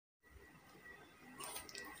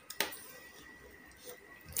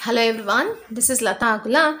Hello everyone, this is LATHA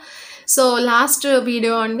AKULA. So last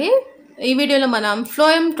video andi ee video lo manam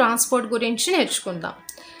phloem transport gurinchi nerchukundam.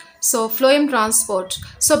 So phloem transport.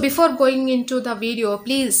 So before going into the video,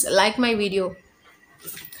 please like my video.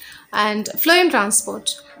 And phloem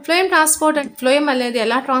transport and phloem anedi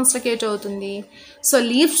ela translocate avutundi. So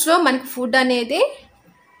leaves lo manaki food anedi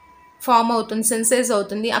form అవుతుంది, సెన్సైజ్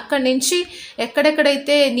అవుతుంది. అక్కడ నుంచి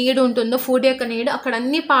ఎక్కడెక్కడైతే need ఉంటుందో food యొక్క need, అక్కడ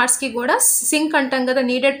అన్ని పార్ట్స్కి కూడా సింక్ అంటాం కదా,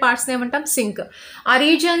 నీడెడ్ పార్ట్స్ని ఏమంటాం సింక్. ఆ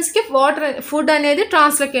రీజియన్స్కి ఫుడ్ అనేది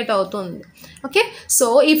ట్రాన్స్లొకేట్ అవుతుంది. ఓకే, సో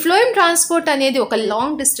ఈ ఫ్లోయం ట్రాన్స్పోర్ట్ అనేది ఒక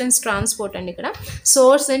లాంగ్ డిస్టెన్స్ ట్రాన్స్పోర్ట్ అండి. ఇక్కడ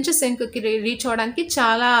సోర్స్ నుంచి సింక్కి రీచ్ అవ్వడానికి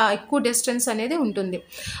చాలా ఎక్కువ డిస్టెన్స్ అనేది ఉంటుంది.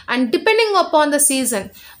 And depending upon the season,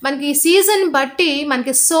 మనకి ఈ సీజన్ బట్టి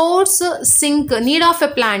మనకి source sync need of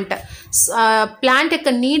a plant యొక్క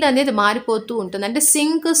నీడ్ అనేది మారిపోతూ ఉంటుంది. అంటే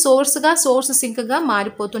సింక్ సోర్స్గా, సోర్స్ సింక్గా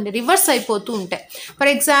మారిపోతుంది, రివర్స్ అయిపోతూ ఉంటాయి. ఫర్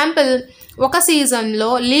ఎగ్జాంపుల్, ఒక సీజన్లో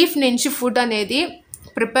లీఫ్ నుంచి ఫుడ్ అనేది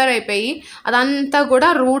ప్రిపేర్ అయిపోయి అదంతా కూడా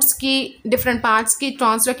రూట్స్కి, డిఫరెంట్ పార్ట్స్కి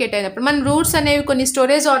ట్రాన్స్లొకేట్ అయినప్పుడు మన రూట్స్ అనేవి కొన్ని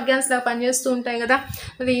స్టోరేజ్ ఆర్గాన్స్ లాగా పనిచేస్తూ ఉంటాయి కదా,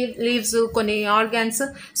 లీవ్స్ కొన్ని ఆర్గాన్స్.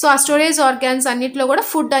 సో ఆ స్టోరేజ్ ఆర్గాన్స్ అన్నింటిలో కూడా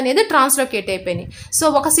ఫుడ్ అనేది ట్రాన్స్లొకేట్ అయిపోయినాయి. సో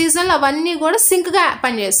ఒక సీజన్లో అవన్నీ కూడా సింక్గా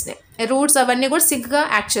పనిచేస్తున్నాయి, రూట్స్ అవన్నీ కూడా సింక్గా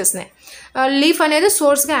యాక్ట్ చేసినాయి, లీఫ్ అనేది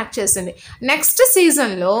సోర్స్గా యాక్ట్ చేసింది. నెక్స్ట్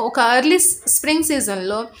సీజన్లో, ఒక ఎర్లీ స్ప్రింగ్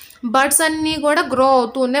సీజన్లో బర్డ్స్ అన్నీ కూడా గ్రో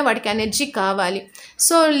అవుతూ ఉన్నాయి, వాటికి ఎనర్జీ కావాలి.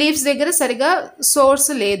 సో లీవ్స్ దగ్గర సరిగా సోర్స్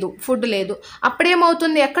లేదు, ఫుడ్ లేదు.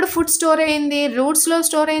 అప్పుడేమవుతుంది, ఎక్కడ ఫుడ్ స్టోర్ అయింది? రూట్స్లో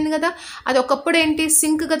స్టోర్ అయింది కదా, అది ఒకప్పుడు ఏంటి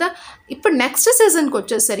సింక్ కదా. ఇప్పుడు నెక్స్ట్ సీజన్కి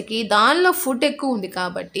వచ్చేసరికి దానిలో ఫుడ్ ఎక్కువ ఉంది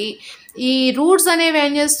కాబట్టి ఈ రూట్స్ అనేవి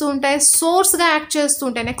ఏం చేస్తూ ఉంటాయి, సోర్స్గా యాక్ట్ చేస్తూ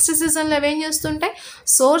ఉంటాయి. నెక్స్ట్ సీజన్లో అవి ఏం చేస్తుంటాయి,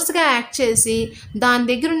 సోర్స్గా యాక్ట్ చేసి దాని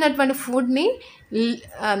దగ్గర ఉన్నటువంటి ఫుడ్ని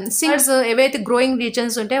సింక్స్ ఏవైతే గ్రోయింగ్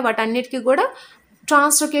రీజన్స్ ఉంటాయో వాటన్నిటికీ కూడా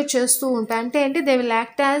ట్రాన్స్లొకేట్ చేస్తూ ఉంటాయి. అంటే ఏంటి, they will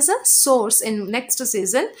act as a source in next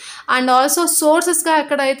season. And also సోర్సెస్గా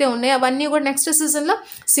ఎక్కడైతే ఉన్నాయో అవన్నీ కూడా నెక్స్ట్ సీజన్లో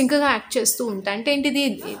సింక్గా యాక్ట్ చేస్తూ ఉంటాయి. అంటే ఏంటిది,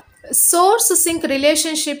 source sync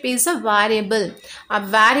relationship is a variable. ఆ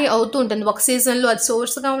వ్యారీ అవుతూ ఉంటుంది. ఒక సీజన్లో అది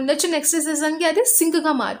సోర్స్గా ఉండొచ్చు, నెక్స్ట్ సీజన్కి అది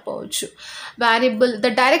సింక్గా మారిపోవచ్చు. Variable.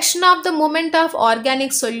 The direction of the moment of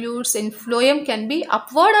organic solutes in phloem can be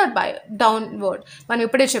upward are downward. మనం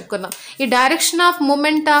ఇప్పుడే చెప్పుకున్నాం, ఈ direction of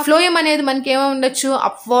moment of phloem అనేది మనకి ఏమో ఉండొచ్చు,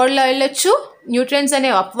 అప్వర్డ్లో వెళ్ళొచ్చు, న్యూట్రియన్స్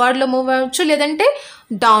అనేవి అప్వర్డ్లో మూవ్ అవ్వచ్చు, లేదంటే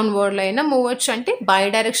డౌన్వర్డ్లో అయినా మూవ్ అవ్వచ్చు. అంటే బై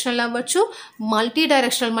డైరెక్షనల్ అవ్వచ్చు, మల్టీ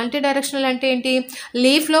డైరెక్షనల్ అంటే ఏంటి,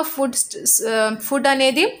 లీఫ్లో ఫుడ్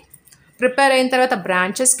అనేది ప్రిపేర్ అయిన తర్వాత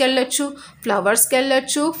బ్రాంచెస్కి వెళ్ళొచ్చు, ఫ్లవర్స్కి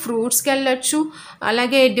వెళ్ళొచ్చు, ఫ్రూట్స్కి వెళ్ళొచ్చు,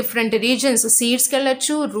 అలాగే డిఫరెంట్ రీజన్స్, సీడ్స్కి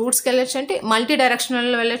వెళ్ళొచ్చు, రూట్స్కి వెళ్ళొచ్చు. అంటే మల్టీ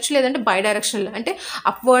డైరెక్షనల్లో వెళ్ళొచ్చు, లేదంటే బై డైరెక్షనల్లో, అంటే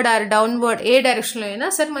అప్వర్డ్ ఆర్ డౌన్వర్డ్ ఏ డైరెక్షన్లో అయినా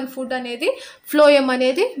సరే మన ఫుడ్ అనేది ఫ్లోయం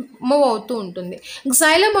అనేది మూవ్ అవుతూ ఉంటుంది.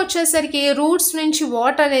 xylem వచ్చేసరికి రూట్స్ నుంచి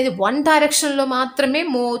వాటర్ అనేది వన్ డైరెక్షన్లో మాత్రమే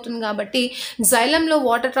మూవ్ అవుతుంది కాబట్టి xylemలో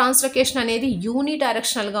వాటర్ ట్రాన్స్లొకేషన్ అనేది యూని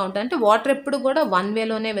డైరెక్షనల్గా ఉంటుంది. అంటే వాటర్ ఎప్పుడు కూడా వన్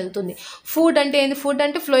వేలోనే వెళ్తుంది. ఫుడ్ అంటే ఏంది, ఫుడ్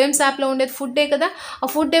అంటే ఫ్లోయం శాప్లో ఉండేది ఫుడ్డే కదా, ఆ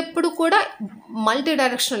ఫుడ్ ఎప్పుడు కూడా మల్టీ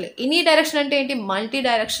డైరెక్షనల్. ఎనీ డైరెక్షన్ అంటే ఏంటి, మల్టీ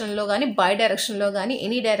డైరెక్షన్లో కానీ, బై డైరెక్షన్లో కానీ,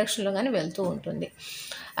 ఎనీ డైరెక్షన్లో కానీ వెళ్తూ ఉంటుంది.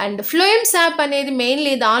 అండ్ ఫ్లోయం శాప్ అనేది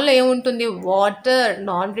మెయిన్లీ దానిలో ఏముంటుంది, water,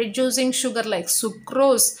 non reducing sugar like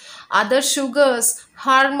sucrose, other sugars,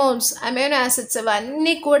 hormones, amino acids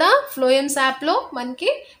అవన్నీ కూడా ఫ్లోయం శాప్లో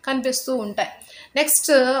మనకి కనిపిస్తూ ఉంటాయి. Next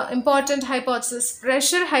important hypothesis,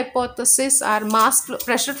 pressure flow hypothesis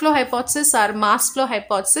or mass flow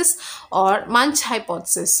hypothesis or Munch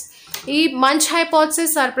hypothesis. ఈ మంచ్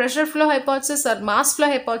hypothesis or pressure flow hypothesis are mass flow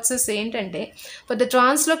hypothesis ఏంటంటే, for the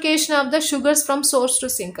translocation of the sugars from source to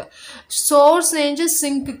sync, source నుంచి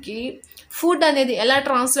సింక్కి food అనేది ఎలా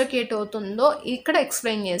translocate అవుతుందో ఇక్కడ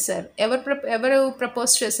explain చేశారు. ఎవరు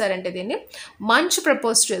propose చేశారంటే దీన్ని మంచ్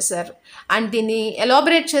ప్రపోజ్ చేశారు. అండ్ దీన్ని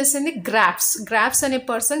ఎలాబరేట్ చేసింది గ్రాఫ్స్ అనే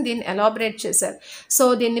పర్సన్ దీన్ని ఎలాబరేట్ చేశారు. సో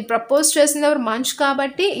దీన్ని ప్రపోజ్ చేసింది ఎవరు, మంచ్.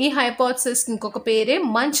 కాబట్టి ఈ హైపోథసిస్ ఇంకొక పేరే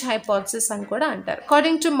మంచ్ హైపోథసిస్ అని కూడా అంటారు.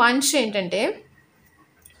 అకార్డింగ్ టు మంచ్ ఏంటంటే,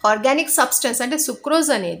 ఆర్గానిక్ సబ్స్టెన్స్ అంటే సుక్రోజ్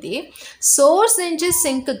అనేది సోర్స్ నుంచి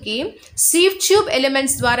సింక్కి సీడ్ ట్యూబ్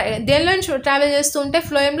ఎలిమెంట్స్ ద్వారా దేనిలో నుంచి ట్రావెల్ చేస్తూ ఉంటే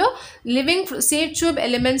ఫ్లోయంలో లివింగ్ సీడ్ ట్యూబ్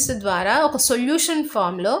ఎలిమెంట్స్ ద్వారా ఒక సొల్యూషన్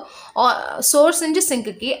ఫామ్లో సోర్స్ నుంచి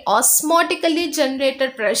సింక్కి ఆస్మాటికల్లీ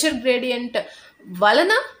జనరేటెడ్ ప్రెషర్ గ్రేడియంట్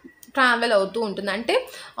వలన ట్రావెల్ అవుతూ ఉంటుంది. అంటే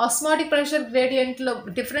ఆస్మాటిక్ ప్రెషర్ గ్రేడియంట్లో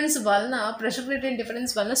డిఫరెన్స్ వలన, ప్రెషర్ గ్రేడియంట్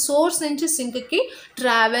డిఫరెన్స్ వలన సోర్స్ నుంచి సింక్కి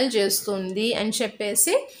ట్రావెల్ చేస్తుంది అని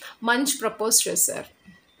చెప్పేసి మంచ్ ప్రపోజ్ చేశారు.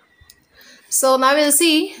 So now we'll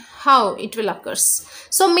see how it will occurs.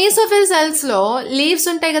 So mesophil cells లో లీవ్స్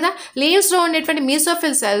ఉంటాయి కదా, లీవ్స్లో ఉండేటువంటి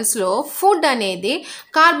mesophil cells లో ఫుడ్ అనేది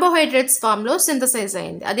కార్బోహైడ్రేట్స్ ఫామ్లో సింథసైజ్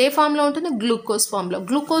అయింది. అదే ఫామ్లో ఉంటుంది, గ్లూకోజ్ ఫామ్లో.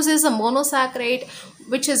 Glucose is a monosaccharide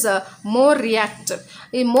which is more reactive.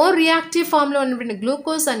 ఈ మోర్ రియాక్టివ్ ఫామ్లో ఉన్నటువంటి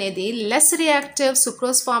గ్లూకోజ్ అనేది less reactive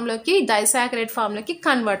sucrose ఫామ్లోకి disaccharide ఫామ్లోకి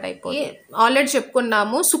convert అయిపోయి ఆల్రెడీ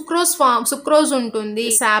చెప్పుకున్నాము. సుక్రోజ్ ఉంటుంది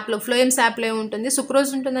శాప్లో, ఫ్లోయం శాప్లో ఏముంటుంది,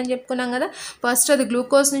 సుక్రోజ్ ఉంటుందని చెప్పుకున్నాం కదా. ఫస్ట్ అది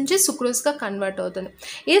గ్లూకోజ్ నుంచి సుక్రోజ్గా కన్వర్ట్ అవుతుంది.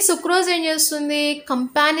 ఈ సుక్రోజ్ ఏం చేస్తుంది,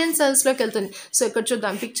 కంపానియన్ సెల్స్లోకి వెళ్తుంది. సో ఇక్కడ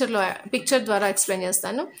చూద్దాం, పిక్చర్ ద్వారా ఎక్స్ప్లెయిన్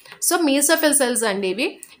చేస్తాను. సో మీసోఫిల్ సెల్స్ అండి ఇవి.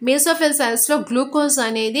 మీసోఫిల్ సెల్స్లో గ్లూకోజ్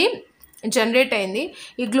అనేది జనరేట్ అయింది.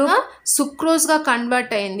 ఈ సుక్రోజ్గా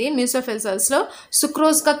కన్వర్ట్ అయింది. మీసోఫిల్ సెల్స్లో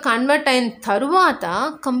సుక్రోజ్గా కన్వర్ట్ అయిన తరువాత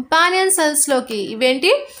కంపానియన్ సెల్స్లోకి,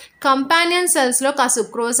 ఇవేంటి కంపానియన్ సెల్స్లోకి ఆ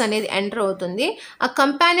సుక్రోజ్ అనేది ఎంటర్ అవుతుంది. ఆ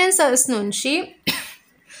కంపానియన్ సెల్స్ నుంచి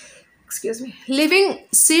లివింగ్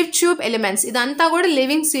సీవ్ ట్యూబ్ ఎలిమెంట్స్, ఇదంతా కూడా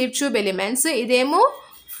లివింగ్ సీవ్ ట్యూబ్ ఎలిమెంట్స్. ఇదేమో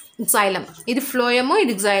xylem, ఇది ఫ్లోయము,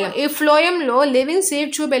 ఇది xylem. ఈ ఫ్లోయంలో living sieve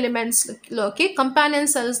tube ఎలిమెంట్స్లోకి companion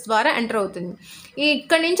cells ద్వారా ఎంటర్ అవుతుంది.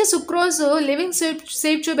 ఇక్కడి నుంచి sucrose living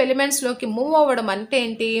sieve tube ఎలిమెంట్స్లోకి move అవ్వడం అంటే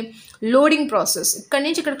ఏంటి, లోడింగ్ ప్రాసెస్. ఇక్కడి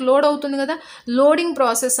నుంచి ఇక్కడికి లోడ్ అవుతుంది కదా. లోడింగ్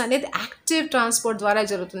ప్రాసెస్ అనేది యాక్టివ్ ట్రాన్స్పోర్ట్ ద్వారా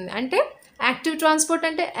జరుగుతుంది. అంటే యాక్టివ్ ట్రాన్స్పోర్ట్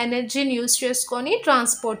అంటే ఎనర్జీని యూజ్ చేసుకొని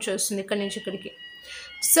ట్రాన్స్పోర్ట్ చేస్తుంది ఇక్కడి నుంచి ఇక్కడికి.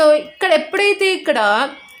 సో ఇక్కడ ఎప్పుడైతే ఇక్కడ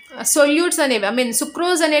సొల్యూట్స్ అనేవి,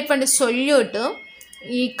 సుక్రోజ్ అనేటువంటి సొల్యూట్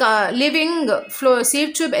ఈ లివింగ్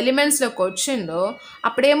సీవ్ ట్యూబ్ ఎలిమెంట్స్లోకి వచ్చిందో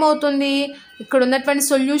అప్పుడేమవుతుంది, ఇక్కడ ఉన్నటువంటి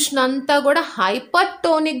సొల్యూషన్ అంతా కూడా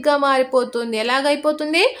హైపర్టోనిక్గా మారిపోతుంది.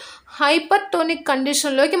 ఎలాగైపోతుంది, హైపర్టోనిక్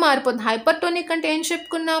కండిషన్లోకి మారిపోతుంది. హైపర్టోనిక్ అంటే ఏం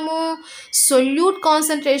చెప్పుకున్నాము, సొల్యూట్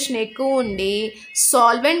కాన్సన్ట్రేషన్ ఎక్కువ ఉండి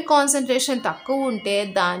సాల్వెంట్ కాన్సన్ట్రేషన్ తక్కువ ఉంటే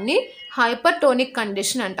దాన్ని హైపర్టోనిక్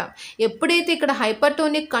కండిషన్ అంటాం. ఎప్పుడైతే ఇక్కడ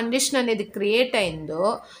హైపర్టోనిక్ కండిషన్ అనేది క్రియేట్ అయిందో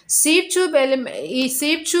ఈ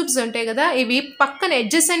సీవ్ ట్యూబ్స్ ఉంటాయి కదా, ఇవి పక్కన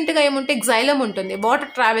అడ్జసెంట్గా ఏముంటే xylem ఉంటుంది,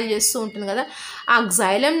 వాటర్ ట్రావెల్ చేస్తూ ఉంటుంది కదా. ఆ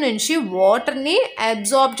xylem నుంచి వాటర్ని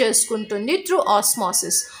అబ్జార్బ్ చేసుకుంటుంది త్రూ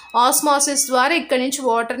ఆస్మాసిస్ ద్వారా ఇక్కడి నుంచి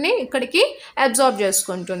వాటర్ని ఇక్కడికి అబ్జార్బ్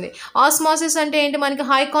చేసుకుంటుంది. ఆస్మాసిస్ అంటే ఏంటి, మనకి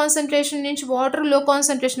హై కాన్సన్ట్రేషన్ నుంచి వాటర్ లో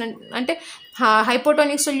కాన్సన్ట్రేషన్ అంటే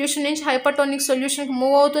హైపోటోనిక్ సొల్యూషన్ నుంచి హైపర్టోనిక్ సొల్యూషన్కి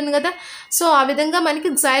మూవ్ అవుతుంది కదా. సో ఆ విధంగా మనకి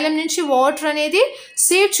xylem నుంచి వాటర్ అనేది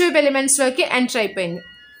సీవ్ ట్యూబ్ ఎలిమెంట్స్లోకి ఎంటర్ అయిపోయింది.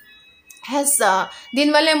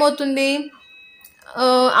 దీనివల్ల ఏమవుతుంది,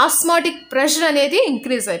 ఆస్మాటిక్ ప్రెషర్ అనేది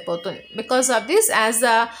ఇంక్రీజ్ అయిపోతుంది. Because of this, as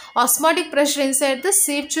the osmotic pressure inside the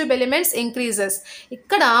sieve tube elements increases,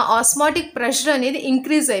 ఇక్కడ ఆస్మాటిక్ ప్రెషర్ అనేది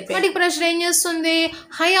ఇంక్రీజ్ అయిపోయింది. ఆస్మాటిక్ ప్రెషర్ ఏం చేస్తుంది,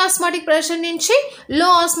 హై ఆస్మాటిక్ ప్రెషర్ నుంచి లో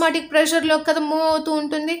ఆస్మాటిక్ ప్రెషర్లో కదా మూవ్ అవుతూ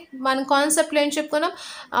ఉంటుంది. మన కాన్సెప్ట్లో ఏం చెప్పుకున్నాం,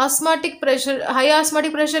 హై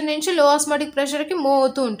ఆస్మాటిక్ ప్రెషర్ నుంచి లో ఆస్మాటిక్ ప్రెషర్కి మూవ్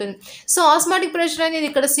అవుతూ ఉంటుంది. సో ఆస్మాటిక్ ప్రెషర్ అనేది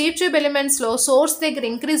ఇక్కడ సీవ్ ట్యూబ్ ఎలిమెంట్స్లో సోర్స్ దగ్గర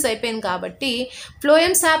ఇంక్రీజ్ అయిపోయింది కాబట్టి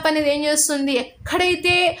ఫ్లోయం శాప్ అనేది ఏం చేస్తుంది, ఎక్కడైతే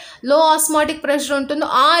లో ఆస్మాటిక్ ప్రెషర్ ఉంటుందో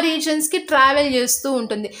ఆ రీజన్స్కి ట్రావెల్ చేస్తూ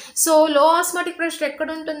ఉంటుంది. సో లో ఆస్మాటిక్ ప్రెషర్ ఎక్కడ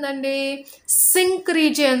ఉంటుందండి, సింక్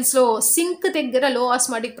రీజియన్స్లో. సింక్ దగ్గర లో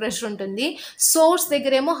ఆస్మాటిక్ ప్రెషర్ ఉంటుంది, సోర్స్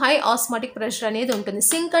దగ్గర ఏమో హై ఆస్మాటిక్ ప్రెషర్ అనేది ఉంటుంది.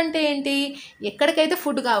 సింక్ అంటే ఏంటి, ఎక్కడికైతే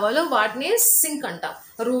ఫుడ్ కావాలో వాటిని సింక్ అంటాం.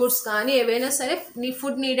 రూట్స్ కానీ ఏవైనా సరే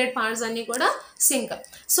ఫుడ్ నీడెడ్ పార్ట్స్ అన్నీ కూడా సింక్.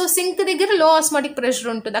 సో సింక్ దగ్గర లో ఆస్మాటిక్ ప్రెషర్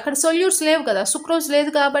ఉంటుంది. అక్కడ సొల్యూట్స్ లేవు కదా, సుక్రోజ్ లేదు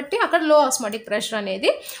కాబట్టి అక్కడ లో ఆస్మాటిక్ ప్రెషర్ అనేది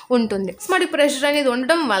ఉంటుంది. ఆస్మాటిక్ ప్రెషర్ అనేది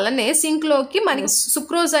ఉండడం వల్లనే సింక్లోకి మనకి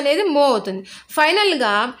సుక్రోజ్ అనేది మూవ్ అవుతుంది.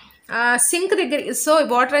 ఫైనల్గా సింక్ దగ్గర, సో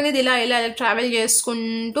వాటర్ అనేది ఇలా ట్రావెల్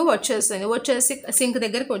చేసుకుంటూ వచ్చేసి సింక్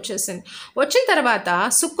దగ్గరికి వచ్చిన తర్వాత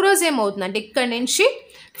సుక్రోజ్ ఏమవుతుందంటే ఇక్కడ నుంచి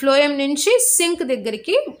ఫ్లోయం నుంచి సింక్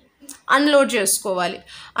దగ్గరికి అన్లోడ్ చేసుకోవాలి.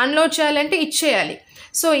 అన్లోడ్ చేయాలంటే ఇచ్చేయాలి.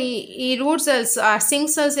 సో ఈ రూట్ సెల్స్, ఆ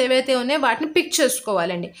సింక్ సెల్స్ ఏవైతే ఉన్నాయో వాటిని పిక్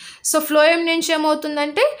చేసుకోవాలండి. సో ఫ్లోయం నుంచి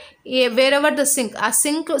ఏమవుతుందంటే వేరెవర్ ద సింక్, ఆ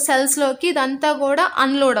సింక్ సెల్స్లోకి ఇదంతా కూడా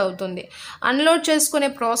అన్లోడ్ అవుతుంది. అన్లోడ్ చేసుకునే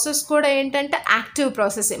ప్రాసెస్ కూడా ఏంటంటే యాక్టివ్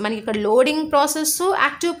ప్రాసెస్. మనకి ఇక్కడ loading process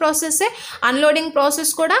active ప్రాసెస్సే, unloading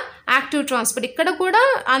process కూడా యాక్టివ్ ట్రాన్స్పోర్ట్. ఇక్కడ కూడా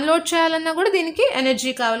అన్లోడ్ చేయాలన్నా కూడా దీనికి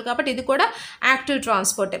ఎనర్జీ కావాలి కాబట్టి ఇది కూడా యాక్టివ్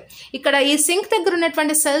ట్రాన్స్పోర్టే. ఇక్కడ ఈ సింక్ దగ్గర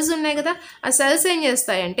ఉన్నటువంటి సెల్స్ ఉన్నాయి కదా, ఆ సెల్స్ ఏం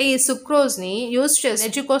చేస్తాయంటే ఈ సుక్రోజ్ని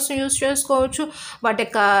ఎనర్జీ కోసం యూజ్ చేసుకోవచ్చు, వాటి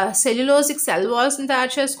యొక్క సెల్యులోజిక్ సెల్ వాల్స్ని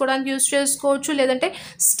తయారు చేసుకోవడానికి యూజ్ చేసుకోవచ్చు, లేదంటే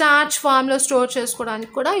స్టార్చ్ ఫామ్లో స్టోర్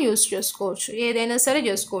చేసుకోవడానికి కూడా యూజ్ చేసుకోవచ్చు. ఏదైనా సరే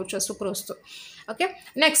చేసుకోవచ్చు ఆ సుక్రోజ్తో. ఓకే,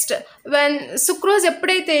 నెక్స్ట్ సుక్రోజ్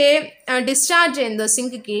ఎప్పుడైతే డిశ్చార్జ్ అయిందో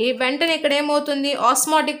సింక్కి, వెంటనే ఇక్కడ ఏమవుతుంది,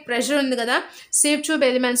 ఆస్మాటిక్ ప్రెషర్ ఉంది కదా సీవ్ ట్యూబ్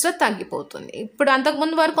ఎలిమెంట్స్లో తగ్గిపోతుంది. ఇప్పుడు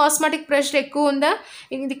అంతకుముందు వరకు ఆస్మాటిక్ ప్రెషర్ ఎక్కువ ఉందా,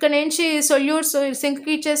 ఇక్కడ నుంచి సొల్యూట్స్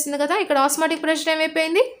సింక్కి ఇచ్చేసింది కదా, ఇక్కడ ఆస్మాటిక్ ప్రెషర్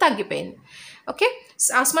ఏమైపోయింది, తగ్గిపోయింది. ఓకే,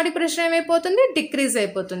 ఆస్మాటిక్ ప్రెషర్ ఏమైపోతుంది, డిక్రీజ్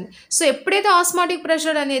అయిపోతుంది. సో ఎప్పుడైతే ఆస్మాటిక్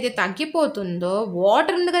ప్రెషర్ అనేది తగ్గిపోతుందో,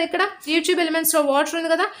 వాటర్ ఉంది కదా, ఇక్కడ సీవ్ ట్యూబ్ ఎలిమెంట్స్లో వాటర్ ఉంది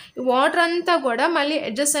కదా, ఈ వాటర్ అంతా కూడా మళ్ళీ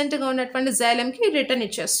అడ్జసెంట్గా ఉన్నటువంటి xylemకి రిటర్న్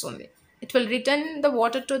ఇచ్చేస్తుంది. It will return the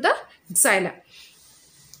water to the xylem.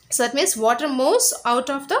 So that means water moves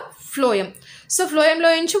out of the phloem. So ఫ్లోయంలో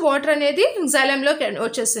నుంచి వాటర్ అనేది xylem-లోకి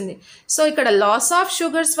వచ్చేసింది. సో ఇక్కడ లాస్ ఆఫ్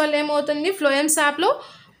షుగర్స్ వల్ల ఏమవుతుంది, ఫ్లోయం శాప్లో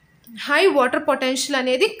హై వాటర్ పొటెన్షియల్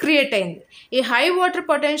అనేది క్రియేట్ అయింది. ఈ హై వాటర్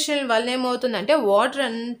పొటెన్షియల్ వల్ల ఏమవుతుందంటే వాటర్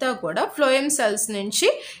అంతా కూడా ఫ్లోయం సెల్స్ నుంచి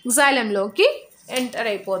xylem-లోకి ఎంటర్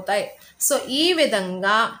అయిపోతాయి. సో ఈ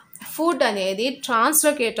విధంగా ఫుడ్ అనేది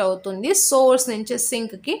ట్రాన్స్లోకేట్ అవుతుంది సోర్స్ నుంచి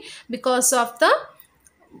సింక్కి because of the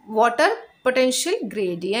water potential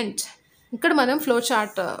gradient. ఇక్కడ మనం ఫ్లో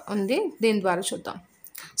చార్ట్ ఉంది, దీని ద్వారా చూద్దాం.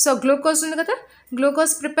 సో గ్లూకోజ్ ఉంది కదా,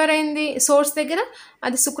 గ్లూకోజ్ ప్రిపేర్ అయింది సోర్స్ దగ్గర,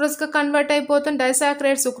 అది సుక్రోజ్గా కన్వర్ట్ అయిపోతుంది,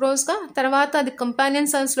 డైసాక్రైడ్ సుక్రోజ్గా. తర్వాత అది కంపానియన్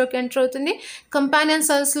సెల్స్లోకి ఎంటర్ అవుతుంది. కంపానియన్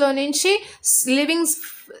సెల్స్లో నుంచి living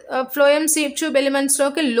phloem seed tube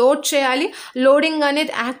ఎలిమెంట్స్లోకి load చేయాలి. లోడింగ్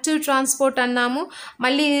అనేది యాక్టివ్ ట్రాన్స్పోర్ట్ అన్నాము.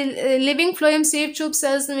 మళ్ళీ living phloem seed tube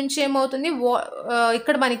cells నుంచి ఏమవుతుంది,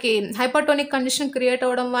 ఇక్కడ మనకి హైపర్టోనిక్ కండిషన్ క్రియేట్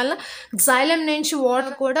అవ్వడం వల్ల xylem నుంచి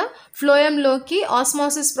వాటర్ కూడా ఫ్లోయంలోకి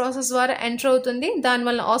ఆస్మాసిస్ ప్రాసెస్ ద్వారా ఎంటర్ అవుతుంది.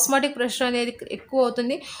 దానివల్ల ఆస్మాటిక్ ప్రెషర్ అనేది ఎక్కువ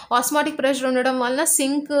అవుతుంది. ఆస్మాటిక్ ప్రెషర్ ఉండడం వల్ల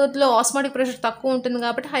సింక్లో ఆస్మాటిక్ ప్రెషర్ తక్కువ ఉంటుంది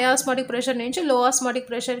కాబట్టి హై ఆస్మాటిక్ ప్రెషర్ నుంచి లో ఆస్మాటిక్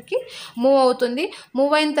ప్రెషర్కి మూవ్ అవుతుంది.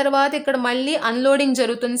 మూవ్ అయిన తర్వాత ఇక్కడ మళ్ళీ అన్లోడింగ్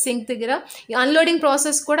జరుగుతుంది సింక్ దగ్గర. ఈ అన్లోడింగ్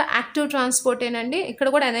ప్రాసెస్ కూడా యాక్టివ్ ట్రాన్స్పోర్టేనండి, ఇక్కడ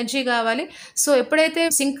కూడా ఎనర్జీ కావాలి. సో ఎప్పుడైతే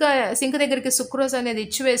సింక్ దగ్గరికి సుక్రోజ్ అనేది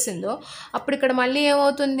ఇచ్చివేసిందో అప్పుడు ఇక్కడ మళ్ళీ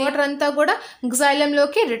ఏమవుతుంది, వాటర్ అంతా కూడా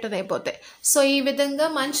xylem-లోకి రిటర్న్ అయిపోతాయి. సో ఈ విధంగా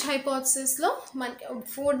మంచ్ హైపోథసిస్లో మనకి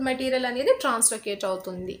ఫుడ్ మెటీరియల్ అనేది ట్రాన్స్లోకేట్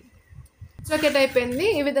అవుతుంది. ట్రాన్స్లోకేట్ అయిపోయింది.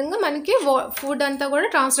 ఈ విధంగా మనకి ఫుడ్ అంతా కూడా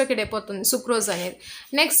ట్రాన్స్లోకేట్ అయిపోతుంది సుక్రోజ్ అనేది.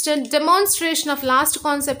 Next demonstration of last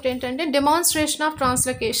concept ఏంటంటే demonstration of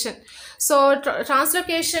translocation. So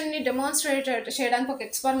ట్రాన్స్లోకేషన్ని demonstrate చేయడానికి ఒక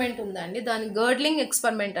ఎక్స్పెరిమెంట్ ఉందండి, దాన్ని గర్డ్లింగ్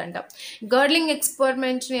ఎక్స్పెరిమెంట్ అంట. గర్డ్లింగ్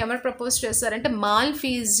ఎక్స్పెరిమెంట్ని ఎవరు ప్రపోజ్ చేశారంటే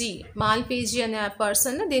మాల్ఫీజీ అనే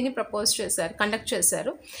పర్సన్ దీన్ని ప్రపోజ్ చేశారు, కండక్ట్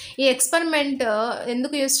చేశారు. ఈ ఎక్స్పెరిమెంట్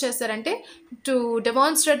ఎందుకు యూజ్ చేశారంటే to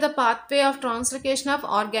demonstrate the pathway of translocation of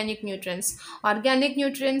organic nutrients. Organic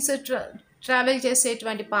nutrients travel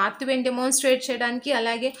చేసేటువంటి పాత్వేని డెమాన్స్ట్రేట్ చేయడానికి,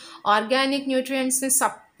 అలాగే ఆర్గానిక్ న్యూట్రియంట్స్ని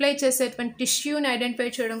సప్లై చేసేటువంటి టిష్యూని ఐడెంటిఫై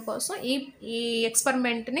చేయడం కోసం ఈ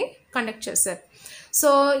ఎక్స్పెరిమెంట్ని కండక్ట్ చేశారు. సో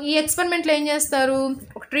ఈ ఎక్స్పెరిమెంట్లో ఏం చేస్తారు,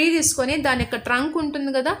 ఒక ట్రీ తీసుకొని దాని యొక్క ట్రంక్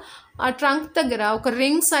ఉంటుంది కదా, ఆ ట్రంక్ దగ్గర ఒక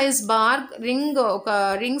రింగ్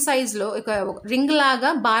సైజ్లో ఒక రింగ్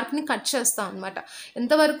లాగా బార్క్ని కట్ చేస్తాం అనమాట.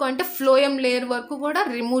 ఎంతవరకు అంటే ఫ్లోయం లేయర్ వరకు కూడా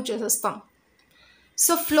రిమూవ్ చేసేస్తాం.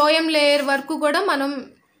 సో ఫ్లోయం లేయర్ వరకు కూడా మనం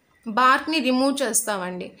బార్క్ని రిమూవ్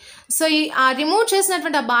చేస్తామండి. సో ఆ రిమూవ్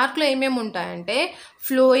చేసినటువంటి ఆ బార్క్లో ఏమేమి ఉంటాయంటే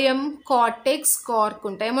ఫ్లోయం, కార్టెక్స్, కార్క్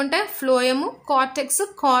ఉంటాయి. ఏముంటాయి, ఫ్లోయము, కార్టెక్స్,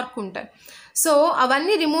 కార్క్ ఉంటాయి. సో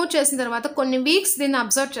అవన్నీ రిమూవ్ చేసిన తర్వాత కొన్ని వీక్స్ దీన్ని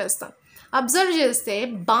అబ్జర్వ్ చేస్తాం. అబ్జర్వ్ చేస్తే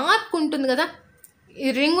బార్క్ ఉంటుంది కదా,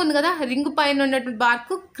 ఈ రింగ్ ఉంది కదా, రింగ్ పైన ఉన్నటువంటి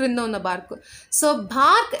బార్క్, క్రింద ఉన్న BARC. So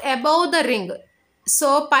BARC above the ring. So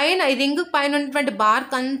పైన ఈ రింగ్ పైన ఉన్నటువంటి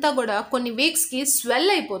బార్క్ అంతా కూడా కొన్ని వీక్స్కి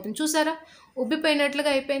స్వెల్ అయిపోతుంది. చూసారా, ఉబ్బిపోయినట్లుగా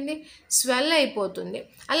అయిపోయింది, స్వెల్ అయిపోతుంది.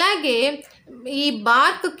 అలాగే ఈ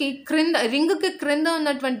బార్క్కి రింగ్కి క్రింద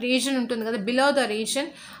ఉన్నటువంటి రీజన్ ఉంటుంది కదా, బిలో ద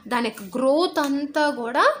రీజన్, దాని యొక్క గ్రోత్ అంతా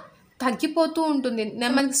కూడా తగ్గిపోతూ ఉంటుంది.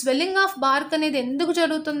 మనకి స్వెల్లింగ్ ఆఫ్ బార్క్ అనేది ఎందుకు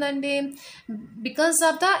జరుగుతుందండి, because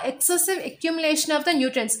of the excessive accumulation of the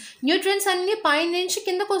nutrients అన్నీ పైనుంచి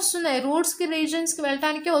కిందకు వస్తున్నాయి, రూట్స్కి రీజన్స్కి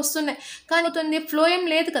వెళ్ళటానికే వస్తున్నాయి. కానీ ఫ్లోయం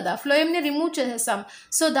లేదు కదా, ఫ్లోయంని రిమూవ్ చేసేసాం.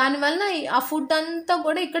 సో దానివల్ల ఆ ఫుడ్ అంతా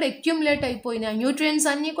కూడా ఇక్కడ అక్యుములేట్ అయిపోయినాయి, న్యూట్రియన్స్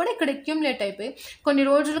అన్నీ కూడా ఇక్కడ అక్యుములేట్ అయిపోయి కొన్ని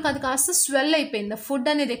రోజులకు అది కాస్త స్వెల్ అయిపోయింది. ఫుడ్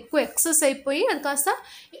అనేది ఎక్కువ ఎక్సెస్ అయిపోయి అది కాస్త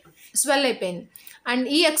స్వెల్ అయిపోయింది. అండ్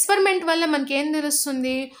ఈ ఎక్స్పెరిమెంట్ వల్ల మనకి ఏం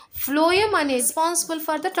తెలుస్తుంది, ఫ్లోయం అనేది responsible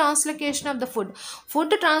for the translocation of the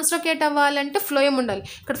food translocate అవ్వాలంటే ఫ్లోయం ఉండాలి.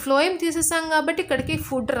 ఇక్కడ ఫ్లోయం తీసేసాం కాబట్టి ఇక్కడికి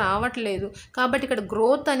ఫుడ్ రావట్లేదు, కాబట్టి ఇక్కడ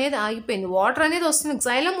గ్రోత్ అనేది ఆగిపోయింది. వాటర్ అనేది వస్తుంది,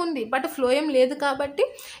 xylem ఉంది, బట్ ఫ్లోయం లేదు కాబట్టి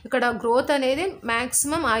ఇక్కడ గ్రోత్ అనేది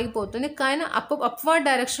మ్యాక్సిమం ఆగిపోతుంది. కానీ అప్వర్డ్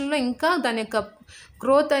డైరెక్షన్లో ఇంకా దాని యొక్క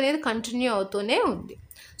గ్రోత్ అనేది కంటిన్యూ అవుతూనే ఉంది.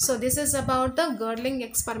 So this is about the Girdling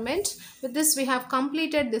experiment. With this we have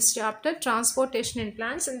completed this chapter, transportation in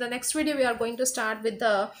plants. In the next video we are going to start with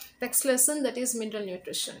the next lesson, that is mineral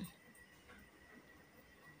nutrition.